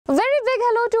Very big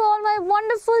hello to all my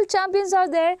wonderful champions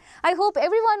out there. I hope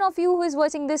every one of you who is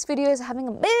watching this video is having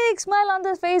a big smile on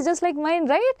their face just like mine,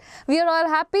 right? We are all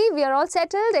happy, we are all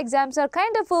settled, exams are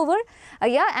kind of over.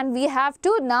 And we have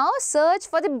to now search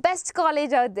for the best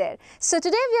college out there. So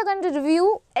today we are going to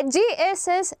review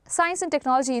JSS Science and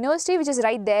Technology University, which is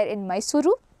right there in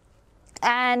Mysuru.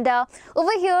 And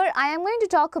over here I am going to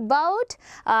talk about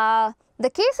the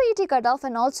KCET cutoff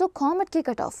and also COMEDK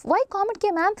cutoff. Why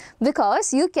COMEDK, ma'am?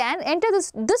 Because you can enter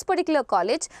this particular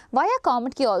college via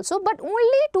COMEDK also, but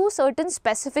only to certain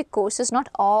specific courses, not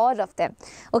all of them.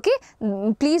 Okay,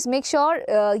 please make sure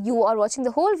you are watching the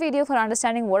whole video for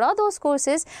understanding what are those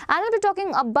courses. And I'll be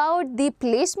talking about the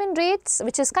placement rates,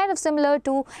 which is kind of similar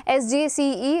to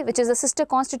SJSE, which is a sister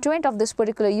constituent of this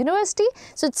particular university.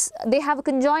 So they have a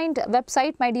conjoined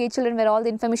website, my dear children, where all the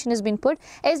information has been put.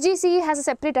 SJSE has a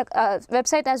separate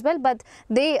website as well, but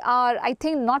they are, I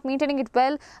think, not maintaining it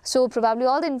well, so probably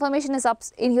all the information is up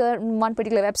in here in one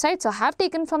particular website. So I have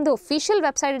taken from the official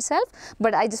website itself,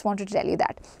 but I just wanted to tell you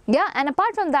that. Yeah, and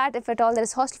apart from that, if at all there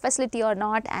is hostel facility or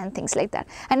not and things like that.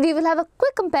 And we will have a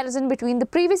quick comparison between the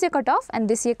previous year cutoff and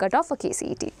this year cutoff for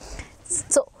KCET.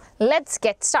 So let's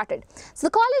get started. So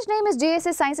the college name is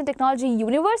JSS Science and Technology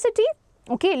University.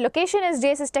 Okay, location is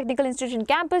JSS Technical Institution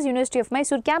Campus, University of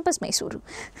Mysore Campus, Mysuru.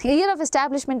 Year of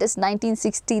establishment is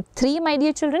 1963, my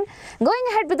dear children. Going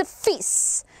ahead with the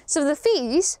fees. So the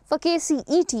fees for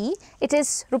KCET, it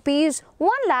is rupees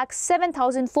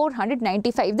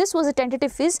 1,07,495. This was a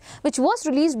tentative fees which was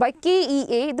released by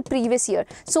KEA the previous year.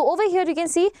 So over here you can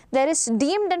see there is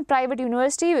deemed and private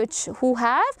university who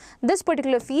have this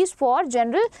particular fees for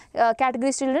general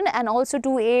category children, and also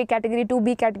 2A category,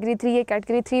 2B category, 3A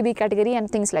category, 3B category and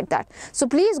things like that. So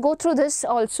please go through this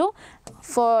also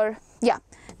for, yeah.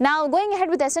 Now going ahead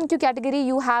with SNQ category,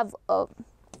 you have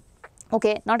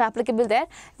okay, not applicable there.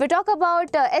 If we talk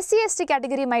about SC/ST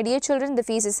category, my dear children, the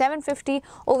fees is 750.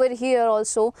 Over here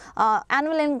also,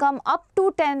 annual income up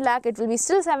to 10 lakh, it will be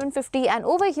still 750. And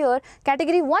over here,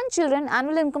 category 1 children,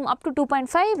 annual income up to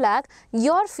 2.5 lakh,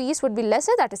 your fees would be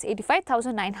lesser, that is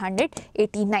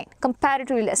 85,989,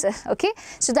 comparatively lesser. Okay,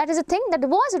 so that is a thing that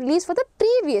was released for the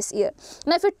previous year.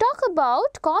 Now, if we talk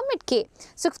about COMEDK,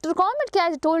 so through COMEDK,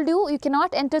 as I told you, you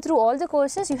cannot enter through all the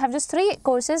courses. You have just 3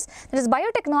 courses, that is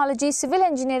biotechnology, civil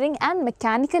engineering and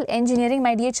mechanical engineering,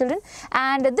 my dear children,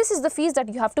 and this is the fees that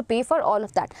you have to pay for all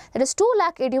of that. That is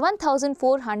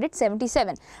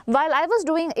 2,81,477. While I was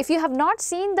doing, if you have not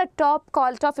seen the top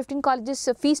 15 colleges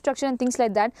fee structure and things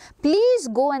like that, please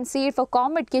go and see it for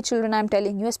COMEDK children. I am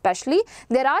telling you, especially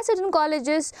there are certain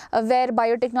colleges where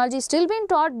biotechnology is still being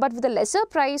taught, but with a lesser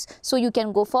price, so you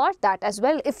can go for that as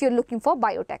well if you're looking for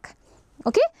biotech.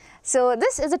 Okay, so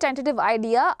this is a tentative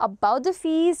idea about the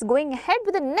fees. Going ahead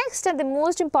with the next and the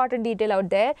most important detail out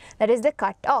there, that is the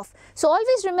cutoff. So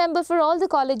always remember, for all the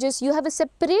colleges, you have a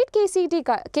separate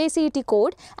KCET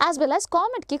code as well as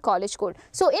COMEDK college code.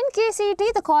 So in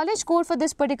KCET, the college code for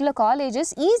this particular college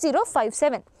is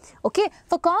E057. Okay,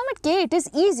 for COMEDK, it is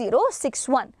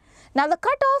E061. Now the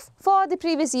cutoff for the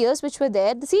previous years which were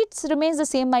there, the seats remains the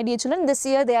same, my dear children. This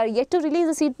year they are yet to release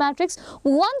the seat matrix.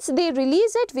 Once they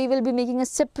release it, we will be making a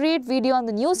separate video on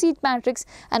the new seat matrix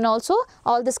and also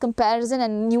all this comparison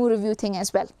and new review thing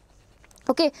as well.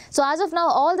 Okay, so as of now,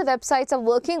 all the websites are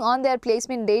working on their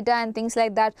placement data and things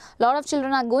like that. A lot of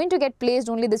children are going to get placed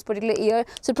only this particular year.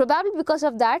 So probably because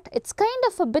of that, it's kind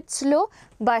of a bit slow,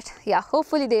 but yeah,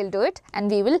 hopefully they'll do it and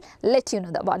we will let you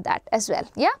know about that as well.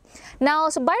 Yeah. Now,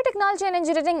 so biotechnology and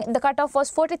engineering, the cutoff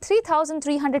was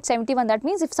 43,371. That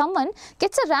means if someone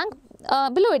gets a rank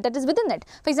below it, that is within it,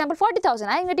 for example 40,000,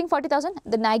 I am getting 40,000,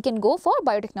 then I can go for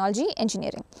biotechnology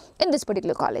engineering in this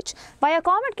particular college. Via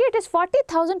COMEDK, it is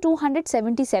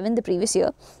 40,277 the previous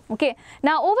year. Okay,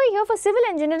 now over here for civil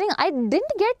engineering, I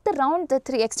didn't get the round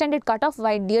 3 extended cutoff,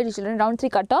 my dear children, round 3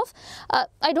 cutoff.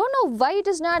 I don't know why it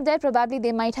is not there. Probably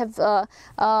they might have done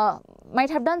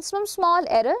some small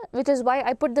error, which is why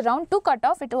I put the round 2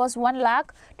 cutoff. It was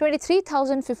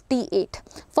 1,23,058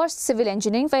 for civil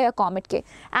engineering via COMEDK.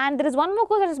 And there is one more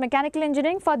course, that is mechanical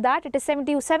engineering. For that, it is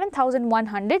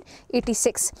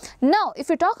 77,186. Now, if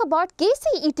you talk about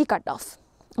KCET cutoff,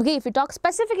 okay, if you talk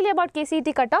specifically about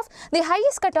KCET cutoff, the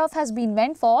highest cutoff has been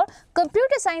meant for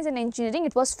computer science and engineering.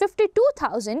 It was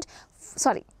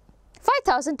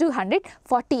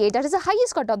 5,248. That is the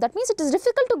highest cutoff. That means it is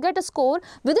difficult to get a score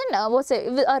within a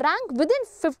rank within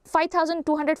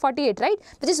 5,248, right?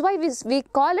 Which is why we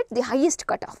call it the highest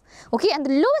cutoff. Okay, and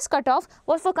the lowest cutoff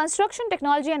was for construction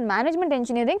technology and management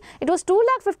engineering. It was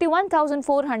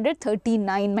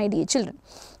 2,51,439, my dear children.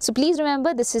 So please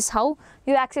remember, this is how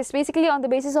you access basically on the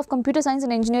basis of computer science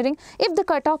and engineering. If the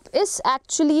cutoff is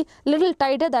actually little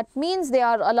tighter, that means they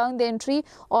are allowing the entry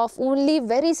of only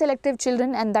very selective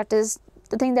children, and that is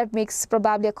the thing that makes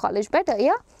probably a college better.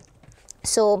 Yeah.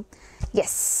 So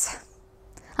yes,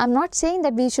 I'm not saying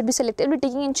that we should be selectively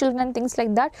taking in children and things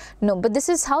like that. No, but this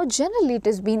is how generally it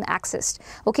is being accessed.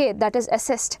 Okay, that is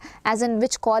assessed as in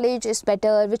which college is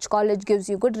better, which college gives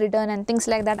you good return and things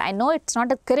like that. I know it's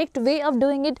not a correct way of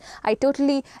doing it. I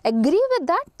totally agree with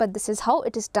that, but this is how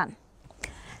it is done.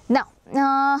 Now,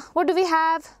 what do we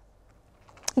have?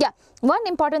 Yeah, one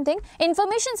important thing,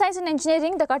 information science and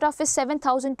engineering, the cutoff is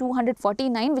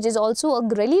 7,249, which is also a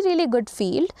really good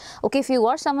field. Okay, if you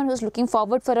are someone who is looking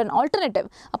forward for an alternative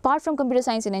apart from computer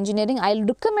science and engineering, I'll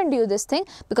recommend you this thing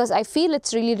because I feel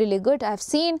it's really good. I've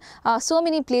seen so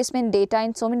many placement data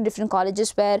in so many different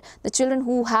colleges where the children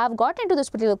who have got into this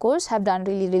particular course have done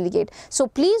really great. So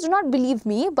please do not believe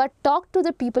me, but talk to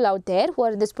the people out there who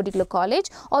are in this particular college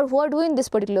or who are doing this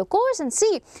particular course and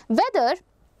see whether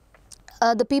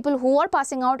the people who are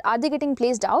passing out, are they getting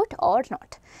placed out or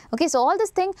not? Okay, so all this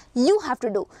thing you have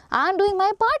to do. I am doing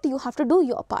my part, you have to do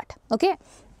your part. Okay,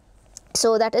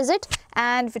 so that is it.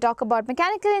 And if we talk about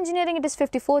mechanical engineering, it is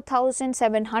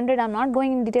 54,700. I'm not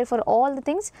going in detail for all the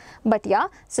things, but yeah,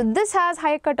 so this has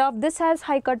higher cutoff, this has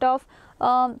high cutoff.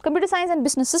 Computer science and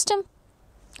business system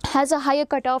has a higher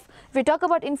cutoff. If we talk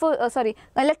about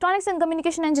electronics and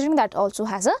communication engineering, that also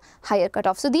has a higher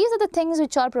cutoff. So these are the things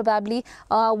which are probably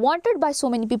wanted by so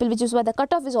many people, which is why the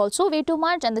cutoff is also way too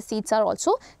much and the seats are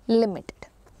also limited.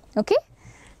 Okay,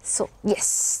 so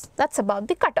yes, that's about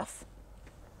the cutoff.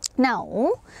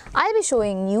 Now I'll be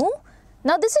showing you,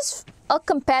 now this is a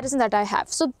comparison that I have.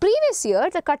 So previous year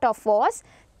the cutoff was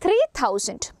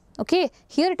 3,000. Okay,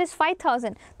 here it is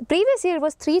 5,000. The previous year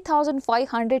was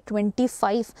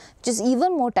 3,525, which is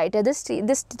even more tighter. This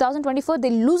 2024 they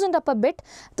loosened up a bit.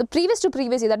 The previous year,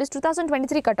 that is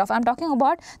 2023 cutoff. I'm talking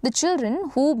about the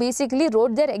children who basically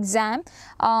wrote their exam,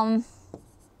 in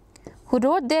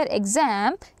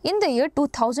the year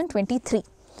 2023.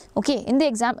 Okay, in the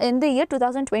year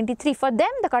 2023, for them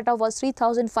the cutoff was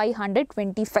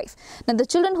 3,525. Now the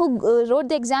children who wrote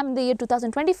the exam in the year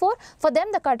 2024, for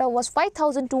them the cutoff was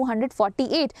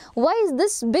 5,248. Why is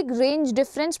this big range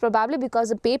difference? Probably because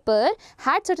the paper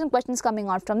had certain questions coming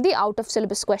out from the out of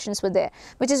syllabus questions were there,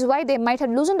 which is why they might have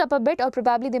loosened up a bit, or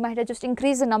probably they might have just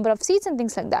increased the number of seats and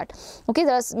things like that. Okay,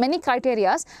 there are many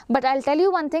criterias, but I'll tell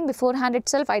you one thing beforehand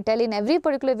itself. I tell in every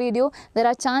particular video, there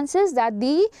are chances that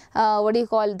the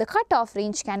the cutoff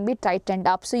range can be tightened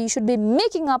up. So you should be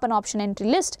making up an option entry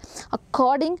list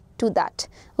according to that.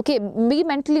 Okay, be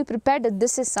mentally prepared that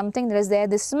this is something that is there,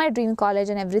 this is my dream college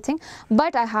and everything,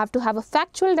 but I have to have a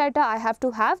factual data, I have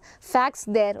to have facts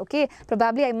there. Okay,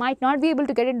 probably I might not be able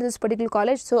to get into this particular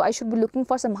college, so I should be looking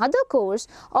for some other course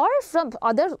or from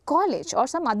other college or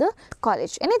some other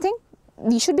college, anything.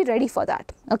 You should be ready for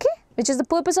that. Okay, which is the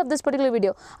purpose of this particular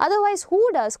video. Otherwise, who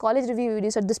does college review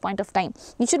videos at this point of time?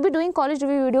 You should be doing college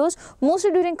review videos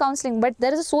mostly during counseling, but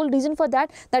there is a sole reason for that,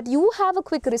 that you have a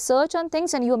quick research on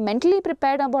things and you are mentally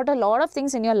prepared about a lot of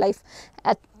things in your life,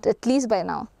 at least by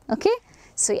now. Okay,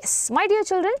 so yes, my dear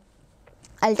children,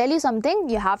 I'll tell you something,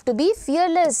 you have to be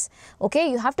fearless. Okay,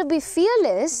 you have to be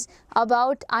fearless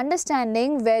about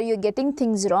understanding where you're getting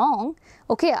things wrong.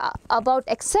 Okay, about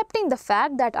accepting the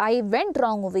fact that I went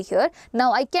wrong over here.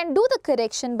 Now I can do the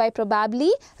correction by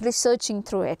probably researching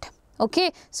through it.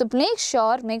 Okay, so make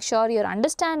sure you're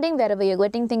understanding wherever you're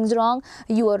getting things wrong,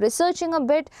 you are researching a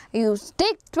bit, you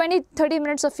take 20-30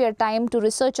 minutes of your time to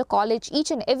research a college each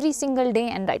and every single day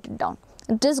and write it down.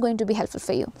 It is going to be helpful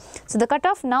for you. So the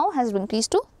cutoff now has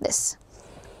increased to this.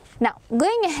 Now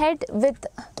going ahead with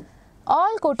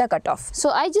all quota cutoff. So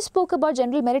I just spoke about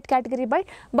general merit category, but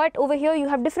over here you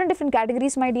have different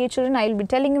categories, my dear children. I will be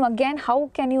telling you again how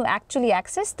can you actually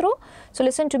access through. So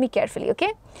listen to me carefully.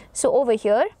 Okay, so over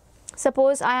here,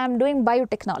 suppose I am doing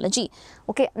biotechnology.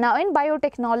 Okay, now in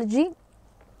biotechnology,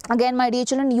 again my dear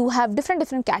children, you have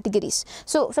different categories.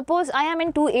 So suppose I am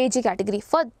in 2AG category.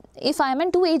 If I am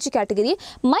in 2AG category,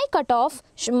 my cutoff,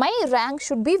 my rank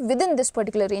should be within this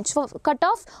particular range. So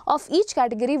cutoff of each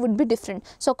category would be different.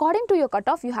 So according to your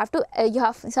cutoff,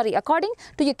 according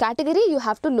to your category, you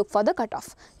have to look for the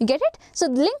cutoff. You get it? So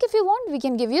the link, if you want, we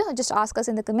can give you. Just ask us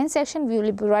in the comment section. We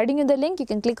will be providing you the link. You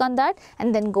can click on that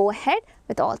and then go ahead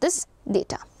with all this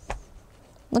data.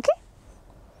 Okay?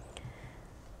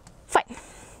 Fine.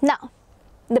 Now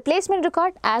The placement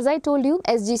record, as I told you,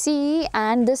 SGCE,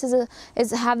 and this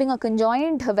is having a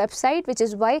conjoined website, which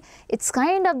is why it's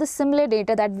kind of the similar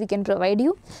data that we can provide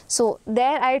you. So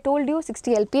there I told you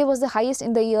 60 LPA was the highest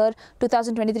in the year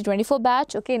 2023-24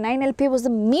 batch. Okay, 9 LPA was the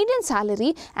median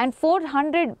salary, and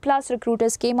 400 plus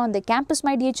recruiters came on the campus,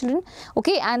 my dear children.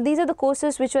 Okay, and these are the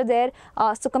courses which were there.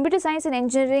 So computer science and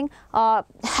engineering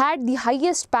had the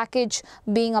highest package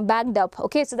being backed up.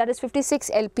 Okay, so that is 56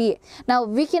 LPA. Now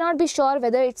we cannot be sure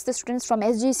whether it's the students from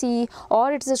SGCE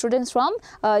or it's the students from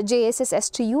JSS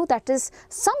STU. That is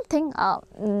something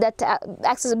that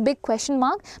acts as a big question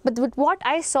mark. But with what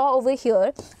I saw over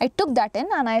here, I took that in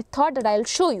and I thought that I'll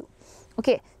show you.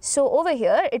 Okay, so over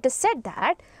here it is said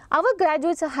that our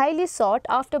graduates are highly sought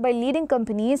after by leading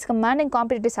companies commanding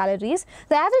competitive salaries.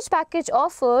 The average package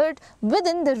offered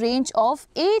within the range of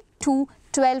 8 to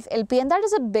 12 LPA, and that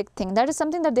is a big thing. That is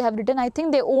something that they have written. I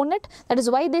think they own it. That is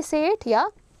why they say it. Yeah.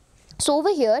 So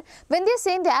over here, when they are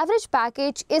saying the average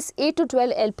package is 8 to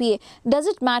 12 LPA, does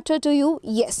it matter to you?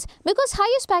 Yes, because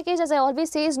highest package, as I always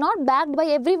say, is not backed by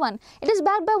everyone. It is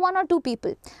backed by 1 or 2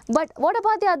 people. But what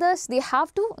about the others? They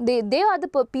have to, they are the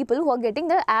people who are getting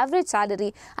the average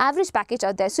salary, average package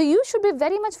out there. So you should be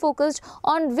very much focused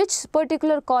on which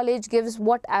particular college gives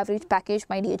what average package,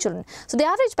 my dear children. So the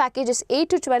average package is 8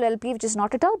 to 12 LPA, which is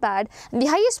not at all bad. And the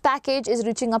highest package is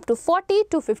reaching up to 40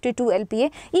 to 52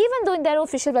 LPA, even though in their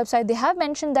official website, they have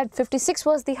mentioned that 56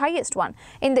 was the highest one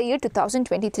in the year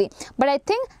 2023. But I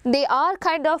think they are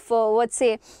kind of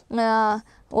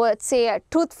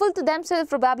truthful to themselves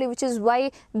probably, which is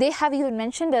why they have even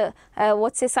mentioned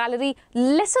salary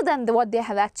lesser than what they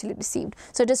have actually received.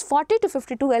 So it is 40 to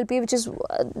 52 LPA, which is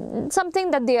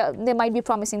something that they might be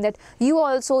promising that you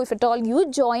also, if at all you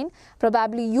join,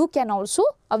 probably you can also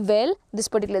avail this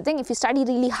particular thing if you study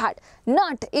really hard,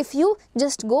 not if you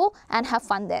just go and have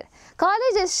fun there.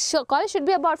 College should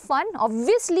be about fun,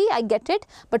 obviously I get it,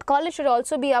 but college should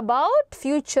also be about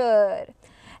future.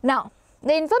 Now,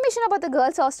 the information about the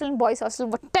girls hostel and boys hostel,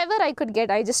 whatever I could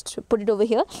get, I just put it over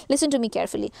here. Listen to me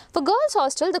carefully. For girls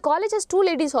hostel, the college has 2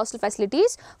 ladies hostel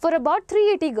facilities for about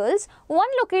 380 girls, one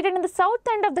located in the south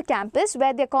end of the campus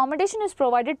where the accommodation is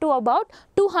provided to about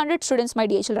 200 students, my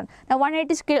dear children. Now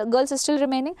 180 girls is still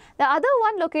remaining. The other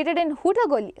one located in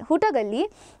Hutagalli,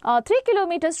 3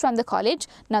 kilometers from the college.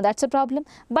 Now that's a problem.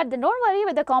 But don't worry,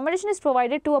 where the accommodation is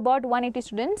provided to about 180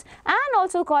 students, and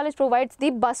also college provides the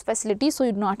bus facility, so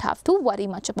you do not have to worry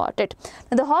much about it.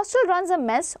 Now, the hostel runs a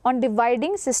mess on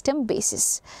dividing system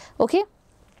basis. Okay.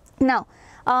 Now,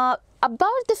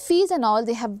 about the fees and all,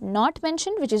 they have not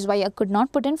mentioned, which is why I could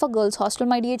not put in for girls hostel,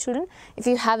 my dear children. If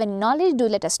you have any knowledge, do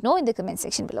let us know in the comment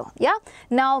section below. Yeah.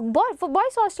 Now, for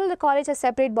boys hostel, the college has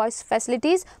separate boys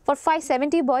facilities for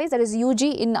 570 boys, that is UG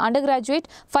in undergraduate.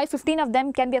 515 of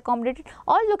them can be accommodated,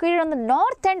 all located on the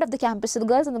north end of the campus. So the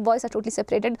girls and the boys are totally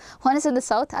separated. One is in the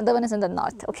south, other one is in the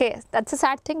north. Okay, that's a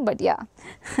sad thing, but yeah.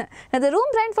 Now, the room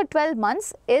rent for 12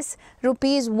 months is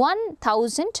rupees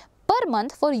 1,000 per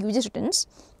month for UG students.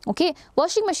 Okay,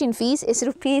 washing machine fees is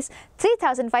rupees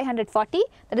 3,540,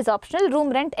 that is optional.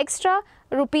 Room rent extra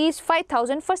rupees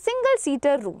 5,000 for single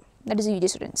seater room, that is UG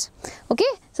students. Okay,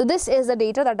 so this is the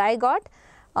data that I got.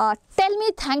 Tell me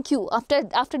thank you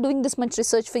after doing this much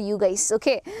research for you guys.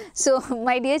 Okay, so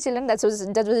my dear children, that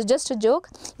was just a joke.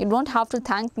 You don't have to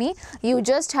thank me, you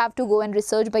just have to go and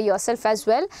research by yourself as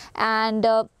well. And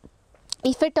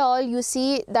if at all you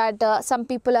see that some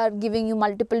people are giving you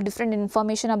multiple different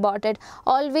information about it,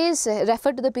 always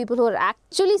refer to the people who are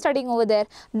actually studying over there.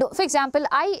 For example,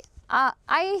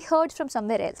 I heard from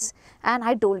somewhere else and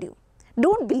I told you.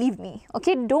 Don't believe me,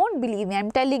 okay? Don't believe me.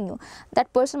 I'm telling you.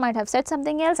 That person might have said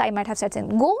something else. I might have said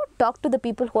something. Go talk to the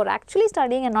people who are actually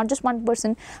studying, and not just one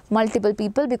person, multiple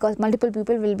people, because multiple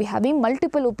people will be having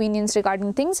multiple opinions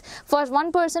regarding things. For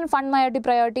one person, fun might be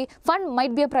priority. Fun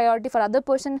might be a priority. For other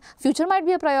person, future might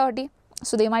be a priority.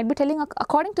 So they might be telling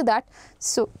according to that.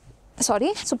 So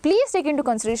please take into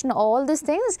consideration all these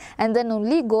things and then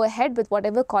only go ahead with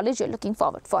whatever college you're looking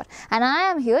forward for. And I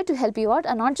am here to help you out,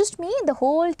 and not just me, the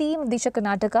whole team of Disha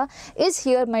Karnataka is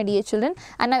here, my dear children.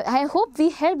 And I hope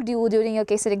we helped you during your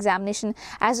KCET examination,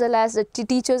 as well as the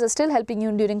teachers are still helping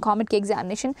you during COMEDK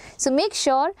examination. So make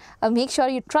sure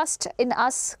you trust in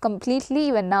us completely,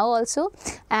 even now also,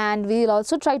 and we will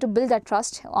also try to build that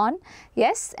trust on.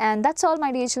 Yes, and that's all,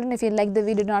 my dear children. If you like the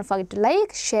video, do not forget to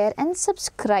like, share and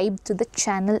subscribe to the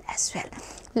channel as well.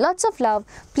 Lots of love.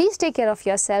 Please take care of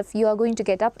yourself. You are going to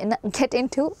get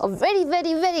into a very,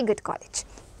 very, very good college.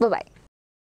 Bye-bye.